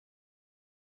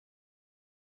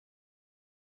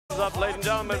Up, ladies and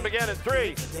gentlemen, begin in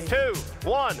 3, 2,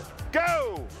 1,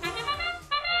 go!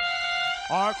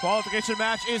 Our qualification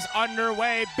match is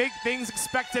underway. Big things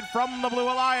expected from the Blue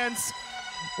Alliance.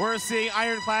 We're seeing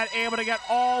Ironclad able to get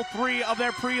all three of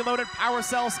their preloaded power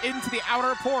cells into the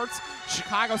outer ports.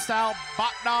 Chicago-style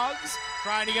bot dogs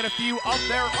trying to get a few of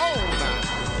their own.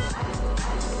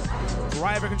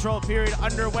 Driver control period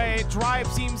underway.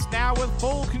 Drive teams now with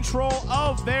full control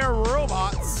of their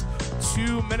robots.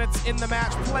 2 minutes in the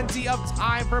match, plenty of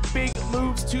time for big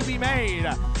moves to be made.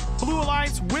 Blue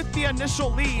Alliance with the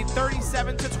initial lead,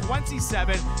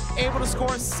 37-27, able to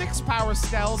score 6 power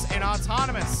cells in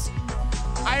autonomous.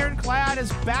 Ironclad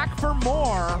is back for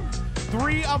more.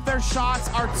 3 of their shots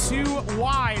are too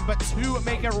wide, but 2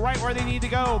 make it right where they need to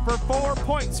go for 4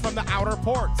 points from the outer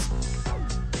ports.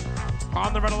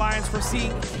 On the Red Alliance, we're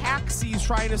seeing Caxis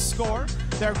trying to score.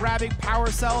 They're grabbing power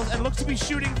cells and look to be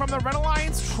shooting from the Red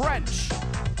Alliance trench.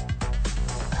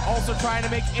 Also trying to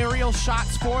make aerial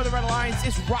shots for the Red Alliance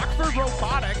is Rockford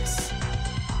Robotics.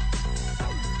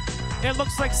 It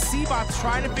looks like C-Bot's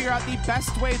trying to figure out the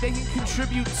best way they can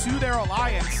contribute to their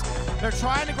alliance. They're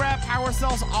trying to grab power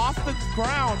cells off the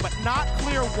ground, but not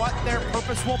clear what their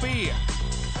purpose will be.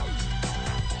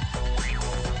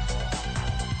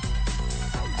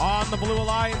 On the Blue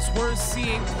Alliance, we're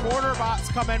seeing quarter bots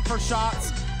come in for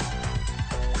shots.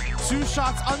 2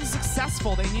 shots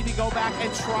unsuccessful. They need to go back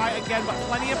and try again, but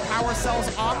plenty of power cells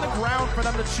on the ground for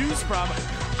them to choose from.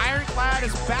 Ironclad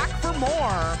is back for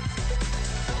more.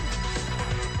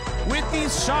 With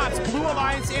these shots, Blue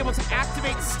Alliance able to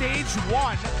activate stage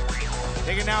 1.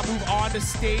 They can now move on to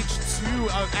stage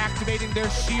 2 of activating their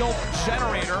shield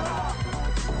generator.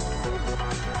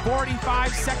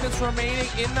 45 seconds remaining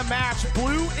in the match.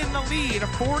 Blue in the lead,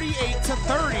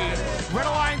 48-30. Red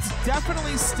Alliance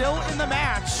definitely still in the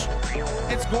match.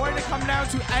 It's going to come down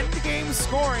to end game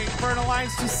scoring for an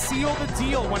Alliance to seal the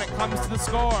deal when it comes to the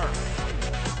score.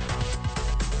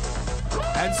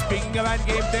 And speaking of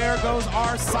endgame, there goes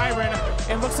our siren.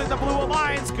 It looks like the Blue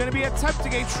Alliance going to be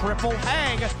attempting a triple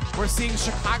hang. We're seeing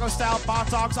Chicago-style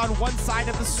bot dogs on one side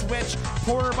of the switch,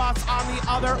 porter bots on the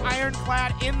other,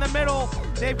 Ironclad in the middle.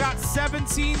 They've got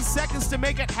 17 seconds to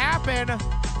make it happen.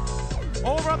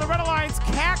 Over on the Red Alliance,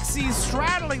 Caxis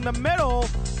straddling the middle.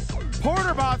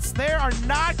 Porter bots, they are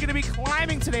not going to be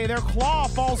climbing today. Their claw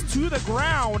falls to the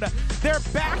ground. They're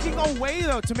backing away,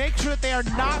 though, to make sure that they are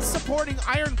not supporting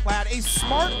Ironclad. A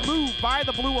smart move by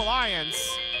the Blue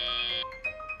Alliance.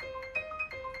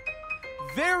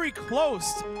 Very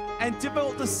close and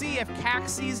difficult to see if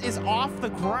Caxis is off the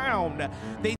ground.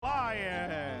 The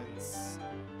Alliance,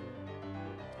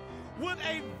 with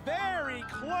a very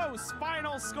close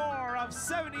final score of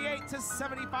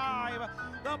 78-75,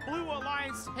 the Blue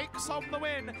Alliance takes home the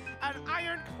win, and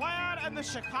Ironclad and the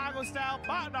Chicago-style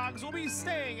bot dogs will be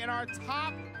staying in our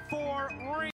top 4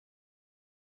 rings.